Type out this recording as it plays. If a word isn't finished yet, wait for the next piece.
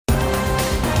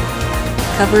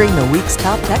covering the week's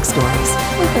top tech stories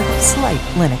with a slight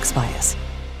Linux bias.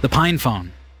 The PinePhone.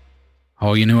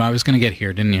 Oh, you knew I was going to get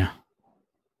here, didn't you?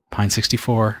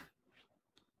 Pine64.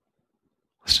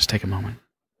 Let's just take a moment.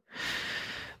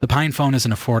 The PinePhone is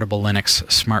an affordable Linux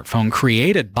smartphone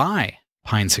created by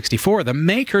Pine64, the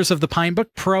makers of the Pinebook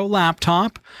Pro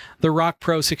laptop, the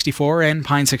RockPro64 and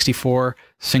Pine64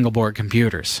 single-board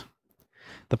computers.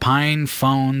 The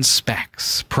PinePhone's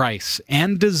specs, price,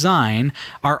 and design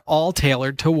are all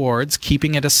tailored towards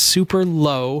keeping it a super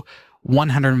low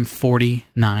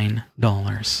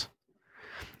 $149.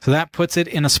 So that puts it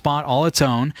in a spot all its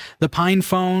own. The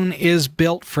PinePhone is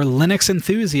built for Linux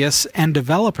enthusiasts and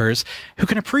developers who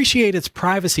can appreciate its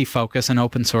privacy focus and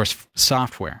open source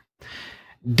software.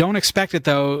 Don't expect it,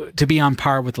 though, to be on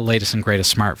par with the latest and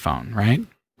greatest smartphone, right?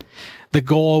 The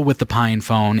goal with the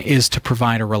PinePhone is to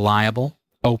provide a reliable,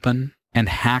 open, and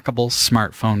hackable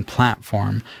smartphone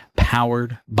platform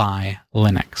powered by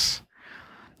Linux.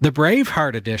 The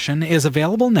Braveheart edition is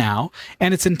available now,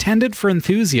 and it's intended for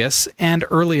enthusiasts and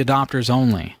early adopters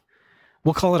only.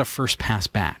 We'll call it a first-pass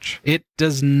batch. It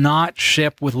does not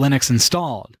ship with Linux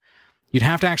installed. You'd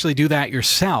have to actually do that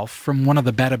yourself from one of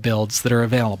the beta builds that are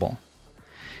available.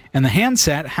 And the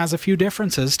handset has a few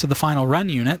differences to the final run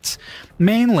units,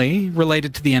 mainly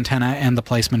related to the antenna and the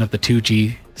placement of the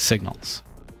 2G signals.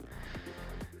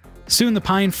 Soon the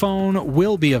PinePhone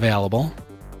will be available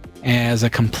as a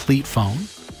complete phone,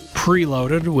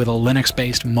 preloaded with a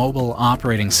Linux-based mobile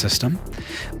operating system.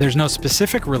 There's no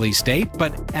specific release date,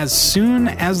 but as soon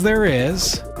as there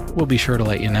is, we'll be sure to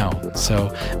let you know.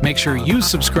 So make sure you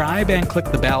subscribe and click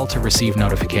the bell to receive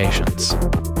notifications.